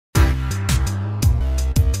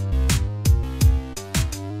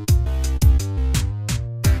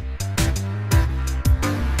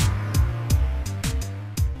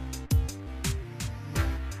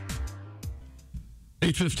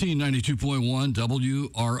815 92.1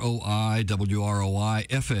 WROI,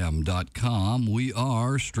 WROI-FM.com. We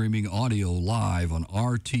are streaming audio live on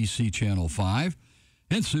RTC Channel 5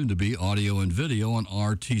 and soon to be audio and video on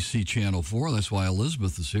RTC Channel 4. That's why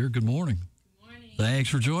Elizabeth is here. Good morning. Good morning. Thanks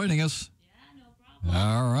for joining us. Yeah, no problem.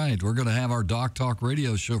 All right. We're going to have our Doc Talk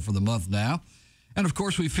radio show for the month now. And, of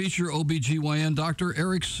course, we feature OBGYN Dr.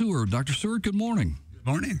 Eric Seward. Dr. Seward, good morning. Good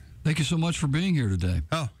morning. Thank you so much for being here today.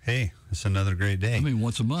 Oh, hey, it's another great day. I mean,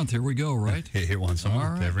 once a month. Here we go, right? Here once a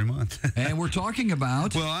month, right. every month. And we're talking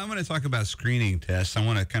about... Well, I'm going to talk about screening tests. I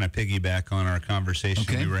want to kind of piggyback on our conversation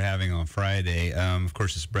we were having on Friday. Of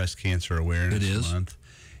course, it's Breast Cancer Awareness Month.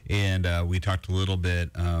 And we talked a little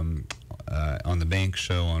bit on the Bank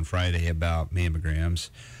Show on Friday about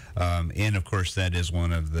mammograms. And, of course, that is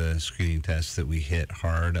one of the screening tests that we hit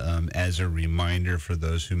hard. As a reminder for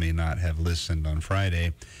those who may not have listened on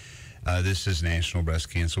Friday, this is National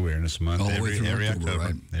Breast Cancer Awareness Month. Every October,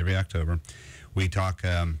 right? Every October, we talk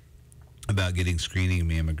about getting screening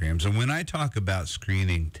mammograms. And when I talk about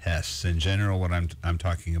screening tests, in general, what I'm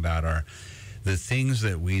talking about are the things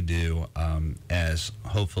that we do as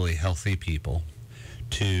hopefully healthy people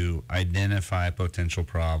to identify potential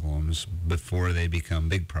problems before they become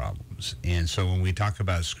big problems. And so when we talk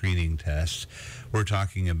about screening tests, we're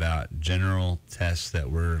talking about general tests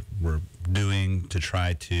that we're doing to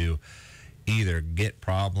try to either get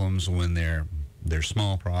problems when they're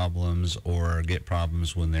small problems or get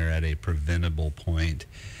problems when they're at a preventable point.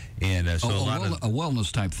 And so a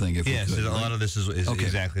wellness type thing. If yes, we could, a lot of this is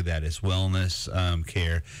exactly that. It's wellness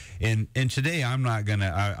care. And today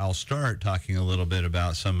I'll start talking a little bit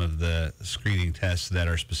about some of the screening tests that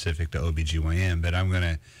are specific to OBGYN, but I'm going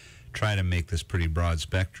to try to make this pretty broad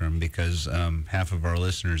spectrum because half of our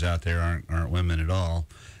listeners out there aren't women at all,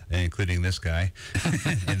 including this guy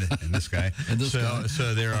and this guy.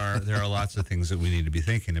 So there are lots of things that we need to be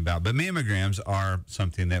thinking about. But mammograms are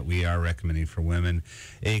something that we are recommending for women.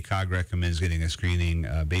 ACOG recommends getting a screening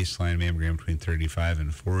baseline mammogram between 35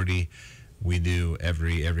 and 40. We do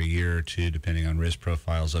every year or two, depending on risk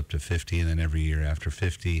profiles, up to 50, and then every year after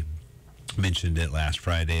 50. Mentioned it last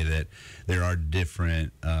Friday that there are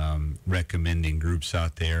different recommending groups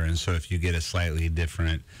out there, and so if you get a slightly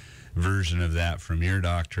different version of that from your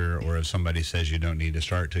doctor, or if somebody says you don't need to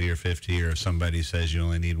start till you're 50, or if somebody says you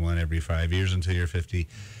only need one every 5 years until you're 50,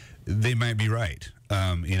 they might be right.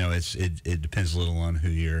 It depends a little on who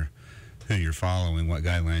you're following, what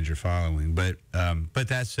guidelines you're following. But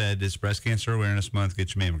that said, it's Breast Cancer Awareness Month.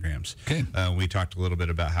 Get your mammograms. Okay. We talked a little bit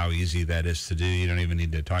about how easy that is to do. You don't even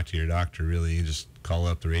need to talk to your doctor, really. You just call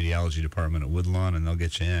up the radiology department at Woodlawn, and they'll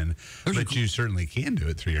get you in. But you certainly can do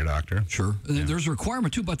it through your doctor. Sure. Yeah. There's a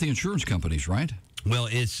requirement, too, about the insurance companies, right? Well,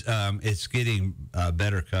 it's getting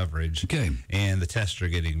better coverage, and the tests are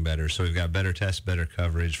getting better. So we've got better tests, better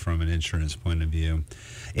coverage from an insurance point of view.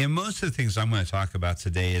 And most of the things I'm going to talk about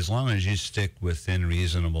today, as long as you stick within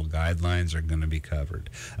reasonable guidelines, are going to be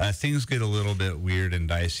covered. Things get a little bit weird and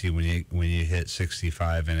dicey when you hit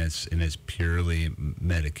 65 and it's purely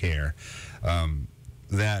Medicare.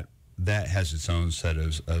 That has its own set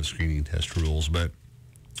of screening test rules, but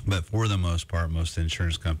for the most part, most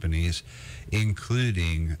insurance companies,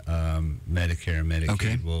 including Medicare and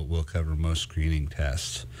Medicaid, will cover most screening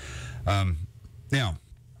tests. Now,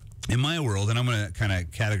 in my world, and I'm going to kind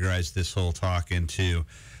of categorize this whole talk into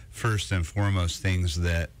first and foremost things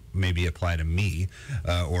that maybe apply to me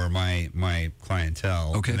or my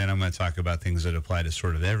clientele. And then I'm going to talk about things that apply to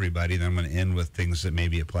sort of everybody. Then I'm going to end with things that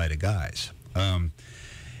maybe apply to guys.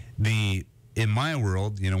 In my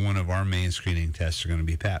world, one of our main screening tests are going to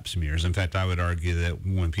be Pap smears. In fact, I would argue that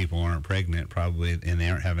when people aren't pregnant, and they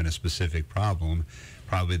aren't having a specific problem,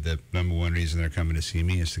 probably the number one reason they're coming to see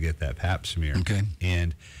me is to get that Pap smear.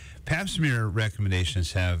 And Pap smear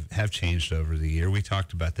recommendations have changed over the year. We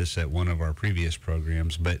talked about this at one of our previous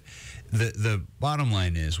programs, but the bottom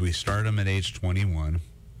line is we start them at age 21.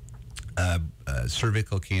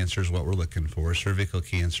 Cervical cancer is what we're looking for. Cervical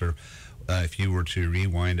cancer, if you were to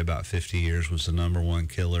rewind about 50 years, was the number one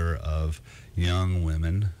killer of young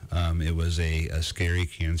women. It was a scary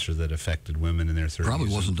cancer that affected women in their 30s. Probably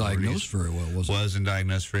wasn't diagnosed very well, was it? Wasn't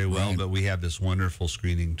diagnosed very well, but we have this wonderful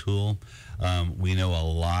screening tool. We know a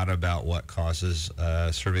lot about what causes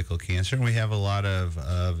cervical cancer, and we have a lot of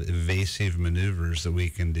evasive maneuvers that we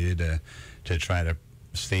can do to try to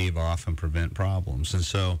stave off and prevent problems. And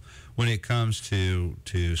so when it comes to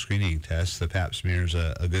screening tests, the Pap smear is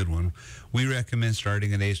a good one. We recommend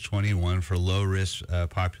starting at age 21. For low-risk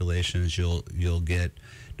populations, you'll get,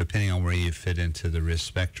 depending on where you fit into the risk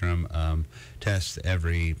spectrum, tests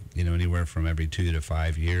every, anywhere from every 2 to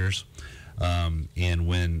 5 years. And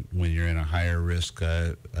when you're in a higher risk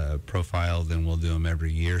profile, then we'll do them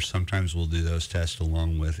every year. Sometimes we'll do those tests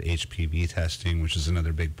along with HPV testing, which is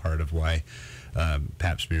another big part of why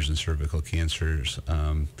pap smears and cervical cancers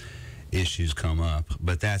issues come up.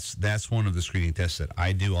 But that's one of the screening tests that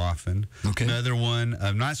I do often. Okay. Another one,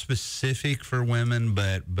 not specific for women,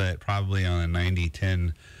 but probably on a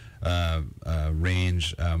 90-10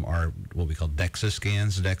 range, are what we call DEXA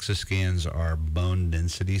scans. DEXA scans are bone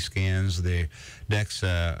density scans.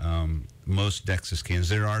 Most DEXA scans,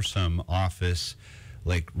 there are some office,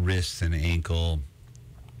 like wrist and ankle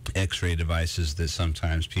x-ray devices that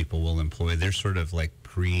sometimes people will employ. They're sort of like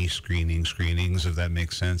pre-screening screenings, if that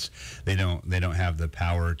makes sense. They don't have the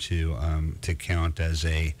power to count as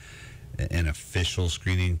an official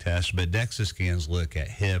screening test. But DEXA scans look at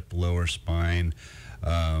hip, lower spine,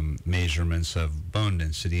 measurements of bone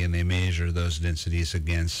density, and they measure those densities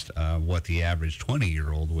against what the average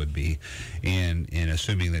 20-year-old would be, and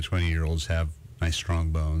assuming that 20-year-olds have nice strong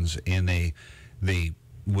bones, and they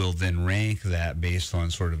will then rank that based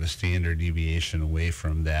on sort of a standard deviation away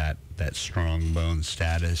from that strong bone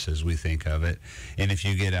status as we think of it. And if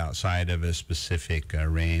you get outside of a specific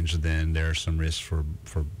range, then there are some risks for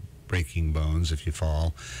breaking bones if you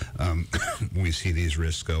fall. We see these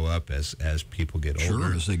risks go up as people get older.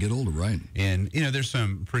 Sure, as they get older, right. And, there's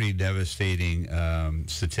some pretty devastating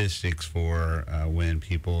statistics for when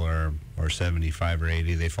people are 75 or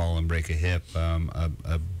 80, they fall and break a hip.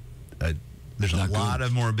 There's a lot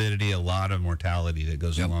of morbidity, a lot of mortality that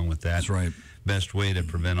goes along with that. That's right. Best way to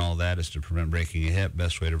prevent all that is to prevent breaking a hip.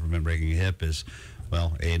 Best way to prevent breaking a hip is,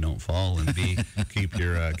 well, A, don't fall, and B, keep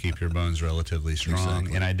your bones relatively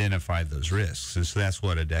strong and identify those risks. And so that's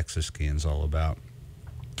what a DEXA scan is all about.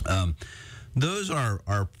 Those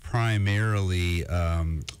are primarily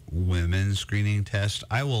women's screening tests.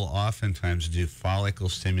 I will oftentimes do follicle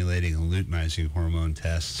stimulating and luteinizing hormone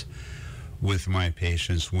tests with my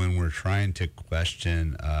patients when we're trying to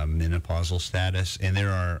question menopausal status. And there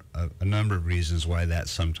are a number of reasons why that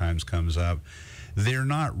sometimes comes up. They're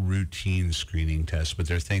not routine screening tests, but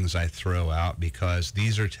they're things I throw out because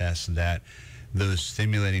these are tests that those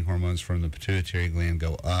stimulating hormones from the pituitary gland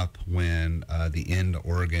go up when the end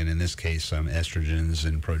organ, in this case estrogens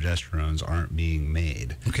and progesterones, aren't being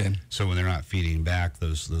made. Okay. So when they're not feeding back,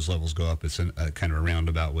 those levels go up. It's a kind of a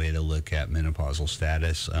roundabout way to look at menopausal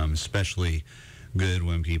status, especially good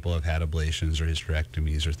when people have had ablations or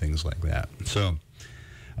hysterectomies or things like that. So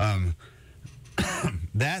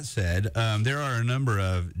that said, there are a number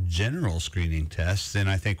of general screening tests, and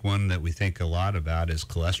I think one that we think a lot about is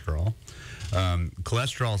cholesterol.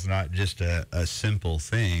 Cholesterol is not just a simple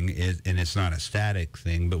thing, and it's not a static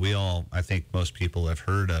thing, but I think most people have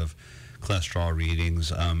heard of cholesterol readings.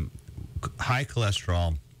 High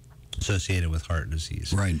cholesterol associated with heart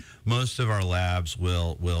disease. Right. Most of our labs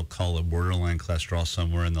will call a borderline cholesterol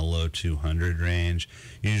somewhere in the low 200 range,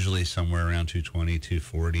 usually somewhere around 220,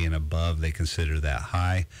 240 and above. They consider that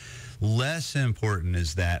high. Less important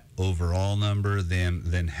is that overall number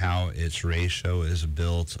than how its ratio is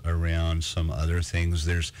built around some other things.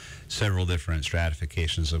 There's several different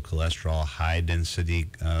stratifications of cholesterol: high density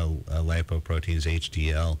lipoproteins,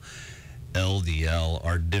 HDL, LDL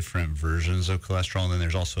are different versions of cholesterol, and then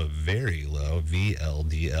there's also a very low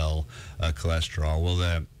VLDL cholesterol. Well,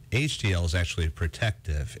 the HDL is actually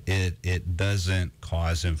protective. It doesn't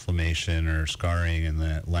cause inflammation or scarring in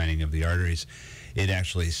the lining of the arteries. It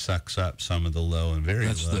actually sucks up some of the low and very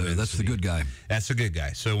low density. That's the good guy. That's the good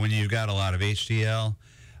guy. So when you've got a lot of HDL,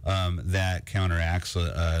 that counteracts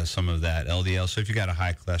some of that LDL. So if you've got a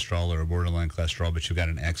high cholesterol or a borderline cholesterol, but you've got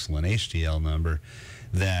an excellent HDL number,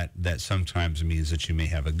 that sometimes means that you may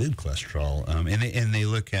have a good cholesterol. And they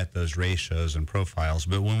look at those ratios and profiles.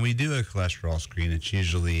 But when we do a cholesterol screen, it's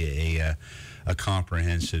usually a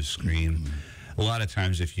comprehensive screen. Mm-hmm. A lot of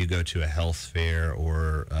times if you go to a health fair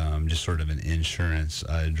or just sort of an insurance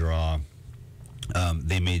draw,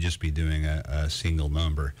 they may just be doing a single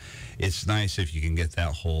number. It's nice if you can get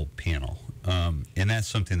that whole panel. And that's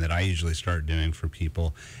something that I usually start doing for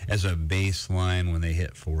people as a baseline when they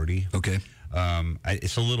hit 40. Okay.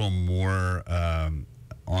 It's a little more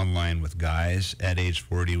online with guys at age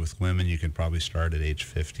 40. With women, you can probably start at age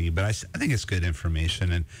 50. But I think it's good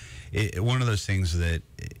information. And one of those things that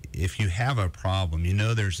if you have a problem,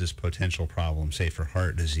 there's this potential problem, say for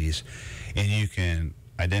heart disease, and you can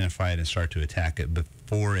identify it and start to attack it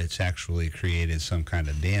before it's actually created some kind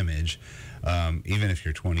of damage. Even if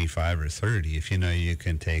you're 25 or 30, if you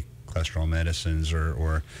can take cholesterol medicines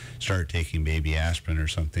or start taking baby aspirin or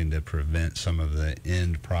something to prevent some of the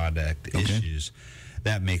end product issues,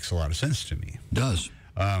 that makes a lot of sense to me. Does.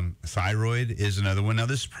 Thyroid is another one. Now,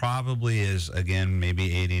 this probably is, again, maybe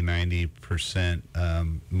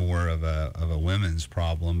 80-90% more of a women's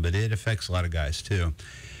problem, but it affects a lot of guys too.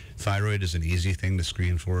 Thyroid is an easy thing to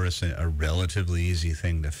screen for. It's a relatively easy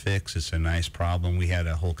thing to fix. It's a nice problem. We had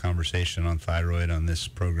a whole conversation on thyroid on this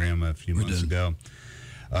program a few months ago.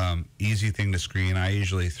 Easy thing to screen. I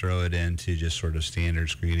usually throw it into just sort of standard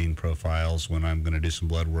screening profiles when I'm going to do some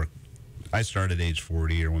blood work. I start at age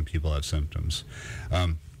 40 or when people have symptoms.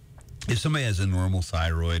 If somebody has a normal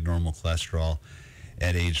thyroid, normal cholesterol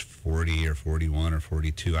at age 40 or 41 or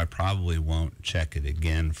 42, I probably won't check it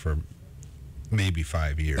again for maybe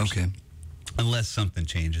 5 years. Okay. Unless something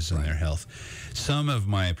changes in their health. Some of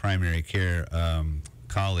my primary care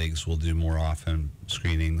colleagues will do more often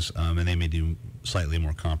screenings, and they may do slightly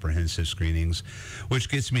more comprehensive screenings, which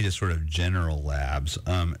gets me to sort of general labs.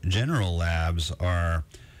 General labs are,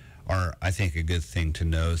 I think, a good thing to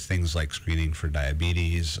know. Things like screening for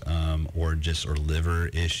diabetes, or liver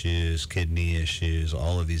issues, kidney issues,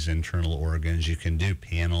 all of these internal organs. You can do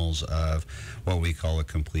panels of what we call a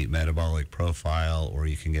complete metabolic profile, or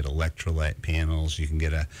you can get electrolyte panels. You can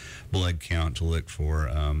get a blood count to look for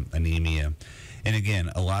anemia. And again,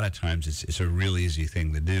 a lot of times it's a real easy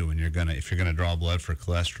thing to do. And if you're gonna draw blood for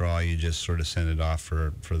cholesterol, you just sort of send it off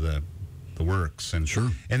for the works, and sure.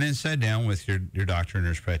 And then sit down with your doctor or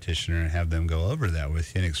nurse practitioner and have them go over that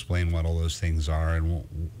with you and explain what all those things are and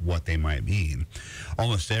what they might mean.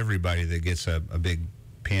 Almost everybody that gets a big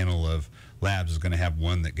panel of labs is going to have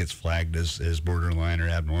one that gets flagged as borderline or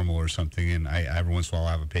abnormal or something. And I every once in a while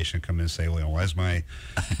I'll have a patient come in and say, well, why's my,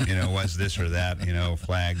 why's this or that,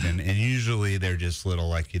 flagged? And usually they're just little,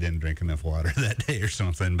 like you didn't drink enough water that day or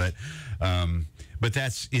something. But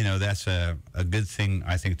that's, that's a good thing,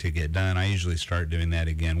 I think, to get done. I usually start doing that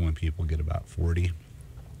again when people get about 40,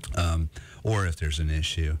 or if there's an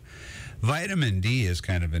issue. Vitamin D is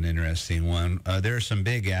kind of an interesting one. There are some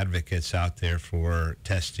big advocates out there for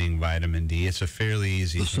testing vitamin D. It's a fairly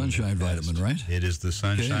easy The sunshine vitamin, right? It is the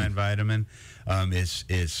sunshine vitamin.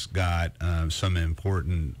 It's got some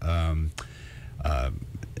important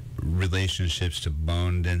relationships to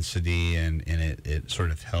bone density, and it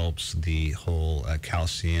sort of helps the whole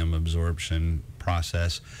calcium absorption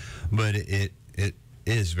process. But it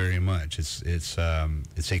is very much. It's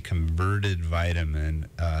a converted vitamin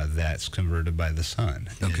that's converted by the sun.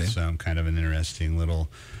 Okay. It's kind of an interesting little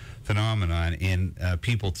phenomenon, and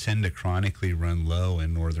people tend to chronically run low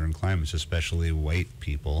in northern climates, especially white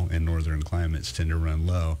people in northern climates tend to run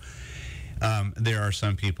low. There are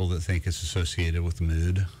some people that think it's associated with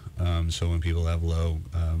mood. So when people have low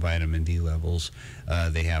vitamin D levels,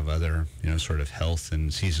 they have other, sort of health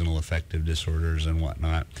and seasonal affective disorders and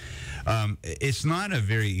whatnot. It's not a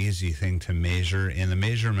very easy thing to measure, and the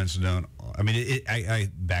measurements don't. I mean, I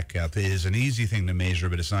back up. It is an easy thing to measure,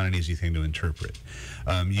 but it's not an easy thing to interpret.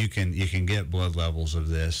 You can get blood levels of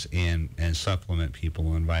this and supplement people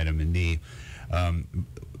on vitamin D.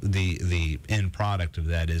 The end product of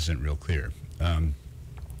that isn't real clear.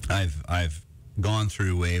 I've gone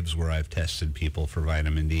through waves where I've tested people for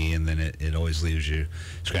vitamin D, and then it always leaves you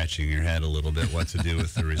scratching your head a little bit what to do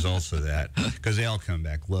with the results of that, because they all come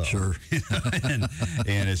back low. Sure.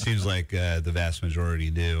 and it seems like the vast majority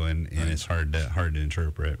do, and it's hard to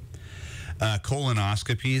interpret.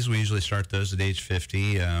 Colonoscopies, we usually start those at age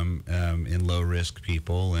 50 in low-risk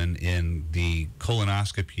people. And in the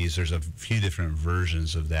colonoscopies, there's a few different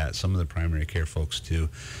versions of that. Some of the primary care folks do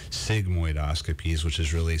sigmoidoscopies, which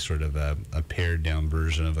is really sort of a pared-down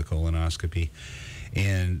version of a colonoscopy.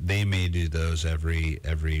 And they may do those every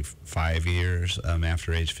 5 years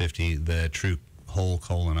after age 50. The true whole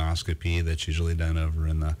colonoscopy that's usually done over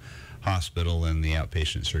in the hospital and the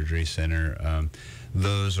outpatient surgery center,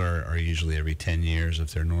 those are usually every 10 years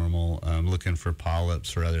if they're normal. Looking for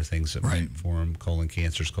polyps or other things that might form colon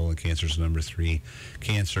cancers. Colon cancer is number 3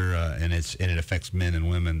 cancer, and it affects men and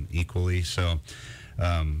women equally. So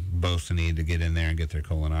both need to get in there and get their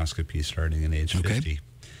colonoscopy starting at age 50.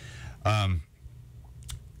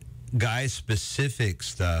 Guy-specific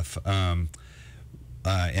stuff. And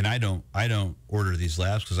I don't order these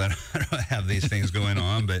labs because I don't have these things going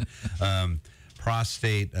on, but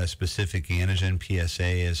prostate specific antigen, PSA,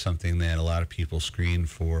 is something that a lot of people screen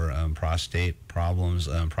for prostate problems.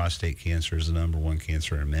 Prostate cancer is the number 1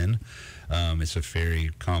 cancer in men. It's a very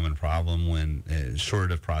common problem. When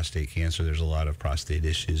short of prostate cancer, there's a lot of prostate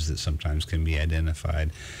issues that sometimes can be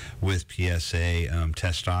identified with PSA.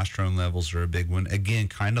 Testosterone levels are a big one. Again,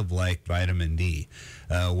 kind of like vitamin D.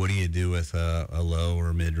 What do you do with a low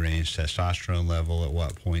or mid-range testosterone level? At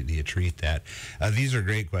what point do you treat that? These are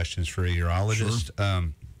great questions for a urologist.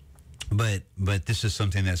 Sure. but this is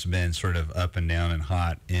something that's been sort of up and down and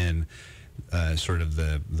hot in sort of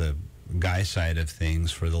the guy side of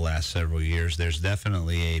things for the last several years. There's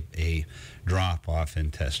definitely a drop off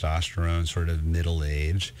in testosterone, sort of middle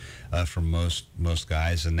age, for most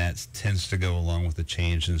guys, and that tends to go along with the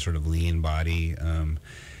change in sort of lean body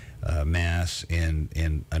mass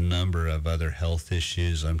and a number of other health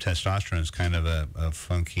issues. Testosterone is kind of a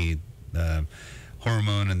funky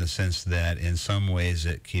hormone in the sense that in some ways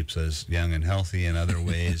it keeps us young and healthy. In other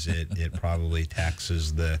ways, it probably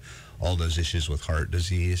taxes all those issues with heart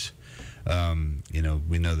disease.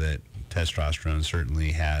 We know that testosterone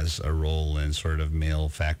certainly has a role in sort of male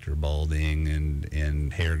factor balding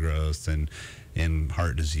and hair growth and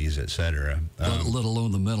heart disease, et cetera. Let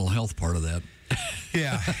alone the mental health part of that.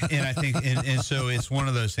 Yeah, and I think, and so it's one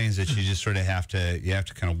of those things that you just sort of have to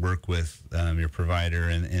kind of work with your provider,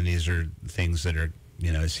 and these are things that are,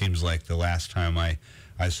 it seems like the last time I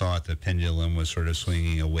saw it, the pendulum was sort of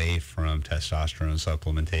swinging away from testosterone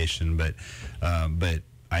supplementation, but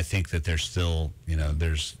I think that there's still,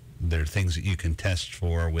 there are things that you can test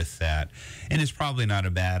for with that. And it's probably not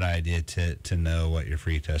a bad idea to know what your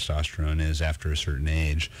free testosterone is after a certain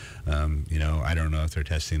age. I don't know if they're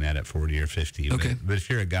testing that at 40 or 50. Okay. But if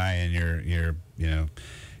you're a guy and you're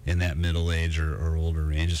in that middle age or older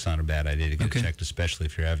range, it's not a bad idea to get checked, especially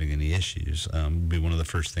if you're having any issues. Be one of the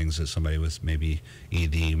first things that somebody with maybe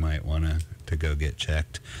ED might want to go get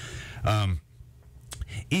checked.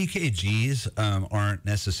 EKGs aren't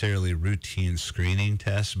necessarily routine screening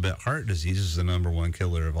tests, but heart disease is the #1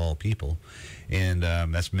 killer of all people, and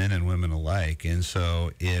that's men and women alike. And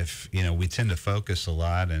so if, we tend to focus a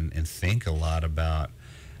lot and think a lot about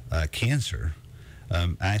cancer,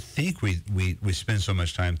 I think we spend so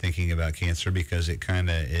much time thinking about cancer because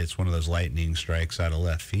it's one of those lightning strikes out of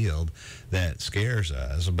left field that scares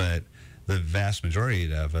us, but the vast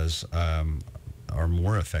majority of us are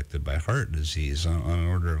more affected by heart disease on an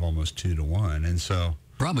order of almost 2 to 1. And so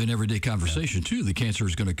probably in everyday conversation too, the cancer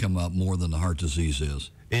is going to come up more than the heart disease is.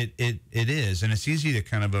 It is, and it's easy to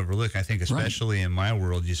kind of overlook. I think especially in my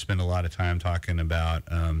world, you spend a lot of time talking about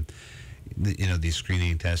these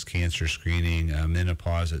screening tests, cancer screening,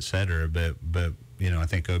 menopause, et cetera, but I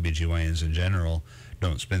think OBGYNs in general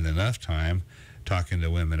don't spend enough time talking to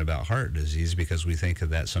women about heart disease because we think of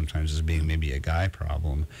that sometimes as being maybe a guy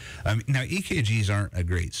problem. Now, EKGs aren't a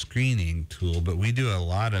great screening tool, but we do a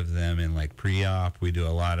lot of them in like pre-op. We do a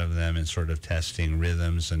lot of them in sort of testing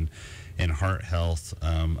rhythms and heart health.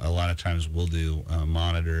 A lot of times we'll do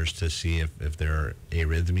monitors to see if there are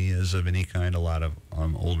arrhythmias of any kind. A lot of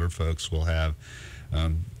older folks will have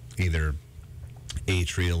either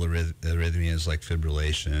atrial arrhythmias like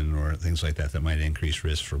fibrillation or things like that might increase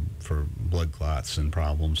risk for blood clots and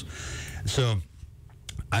problems. So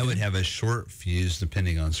I would have a short fuse,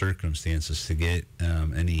 depending on circumstances, to get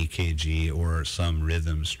an EKG or some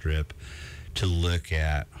rhythm strip to look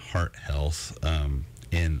at heart health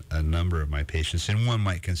in a number of my patients. And one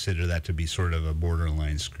might consider that to be sort of a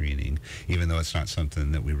borderline screening, even though it's not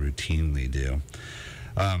something that we routinely do.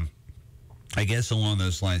 I guess along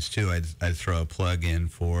those lines, too, I'd throw a plug in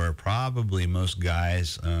for probably most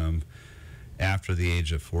guys after the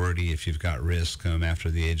age of 40, if you've got risk,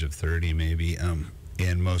 after the age of 30 maybe,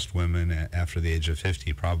 and most women after the age of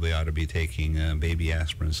 50 probably ought to be taking baby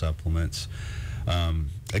aspirin supplements.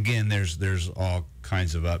 Again, there's all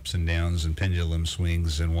kinds of ups and downs and pendulum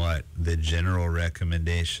swings in what the general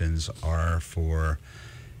recommendations are for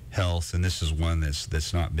health, and this is one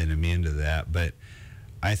that's not been immune to that, but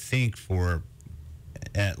I think for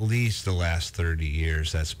at least the last 30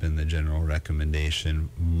 years, that's been the general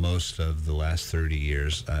recommendation. Most of the last 30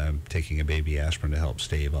 years, taking a baby aspirin to help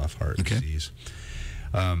stave off heart disease.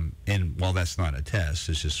 And while that's not a test,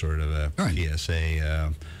 it's just sort of a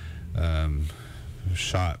PSA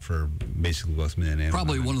shot for basically both men and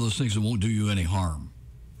probably women. One of those things that won't do you any harm.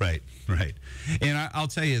 Right. And I'll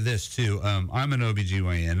tell you this, too. I'm an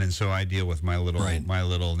OBGYN, and so I deal with my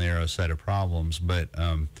little narrow set of problems. But,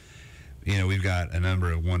 we've got a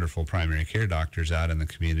number of wonderful primary care doctors out in the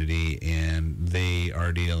community, and they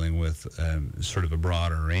are dealing with sort of a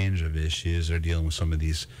broader range of issues. They're dealing with some of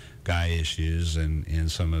these guy issues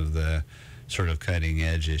and some of the sort of cutting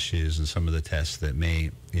edge issues and some of the tests that may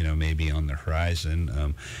be on the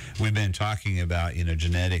horizon. We've been talking about,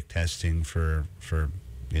 genetic testing for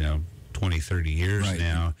 20, 30 years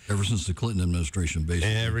now. Ever since the Clinton administration,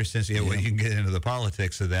 basically. Ever since, well, you can get into the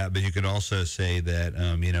politics of that, but you could also say that,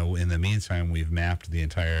 in the meantime, we've mapped the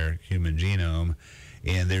entire human genome,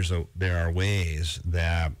 and there are ways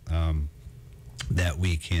that that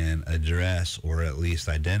we can address or at least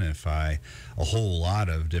identify a whole lot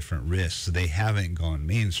of different risks. They haven't gone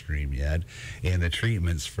mainstream yet, and the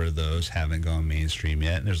treatments for those haven't gone mainstream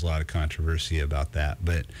yet, and there's a lot of controversy about that.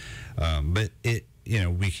 But it,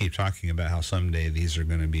 we keep talking about how someday these are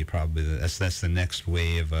going to be probably that's the next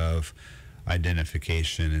wave of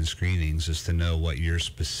identification and screenings, is to know what your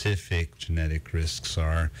specific genetic risks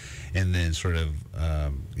are, and then sort of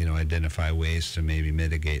identify ways to maybe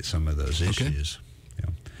mitigate some of those issues.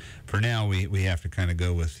 For now, we have to kind of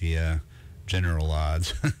go with the general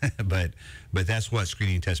odds, but that's what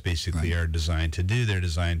screening tests basically are designed to do. They're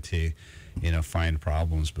designed to find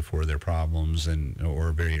problems before they're problems,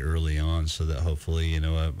 or very early on, so that hopefully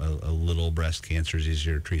a little breast cancer is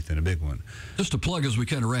easier to treat than a big one. Just a plug as we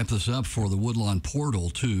kind of wrap this up for the Woodlawn portal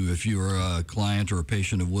too. If you're a client or a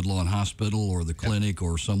patient of Woodlawn Hospital or the clinic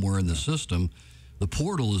or somewhere in the system, the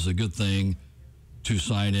portal is a good thing to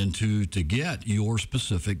sign into to get your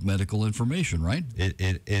specific medical information, right?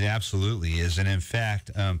 It absolutely is, and in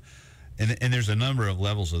fact. And there's a number of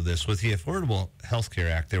levels of this. With the Affordable Health Care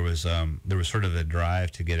Act, there was sort of a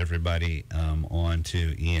drive to get everybody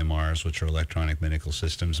onto EMRs, which are electronic medical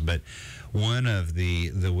systems. But one of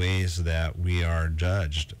the ways that we are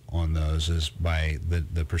judged on those is by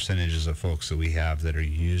the percentages of folks that we have that are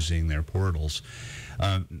using their portals.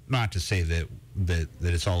 Not to say that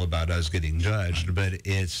it's all about us getting judged, but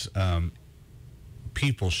it's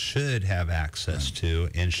people should have access to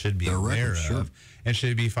and should be aware of. And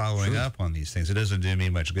should be following up on these things. It doesn't do me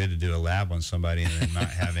much good to do a lab on somebody and then not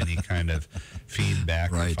have any kind of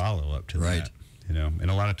feedback or follow-up to that.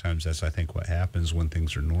 And a lot of times that's, I think, what happens when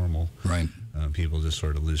things are normal. Right. People just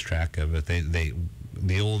sort of lose track of it.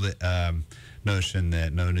 The old notion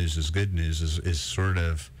that no news is good news is sort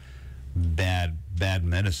of bad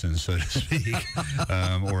medicine, so to speak,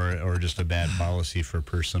 or just a bad policy for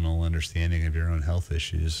personal understanding of your own health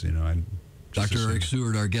issues. Dr. Eric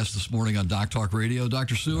Seward, our guest this morning on Doc Talk Radio.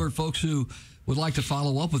 Dr. Seward, folks who would like to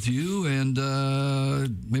follow up with you and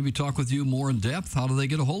maybe talk with you more in depth, how do they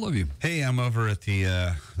get a hold of you? Hey, I'm over at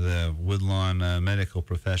the Woodlawn Medical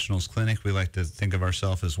Professionals Clinic. We like to think of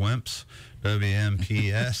ourselves as WIMPs,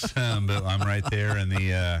 WMPS, but I'm right there in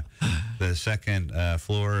the second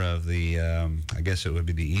floor of the, I guess it would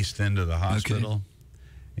be the east end of the hospital. Okay.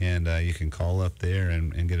 And you can call up there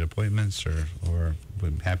and get appointments, or we're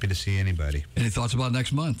happy to see anybody. Any thoughts about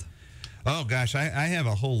next month? Oh, gosh, I have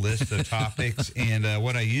a whole list of topics. And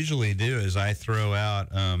what I usually do is I throw out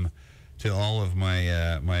to all of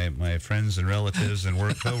my friends and relatives and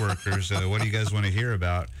coworkers, what do you guys want to hear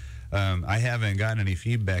about? I haven't gotten any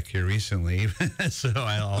feedback here recently, so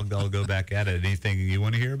I'll go back at it. Anything you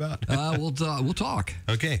want to hear about? We'll talk.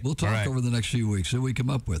 Okay. We'll talk over the next few weeks. See what we come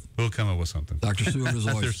up with. We'll come up with something. Dr. Seward, as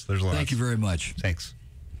always, there's lots. Thank you very much. Thanks.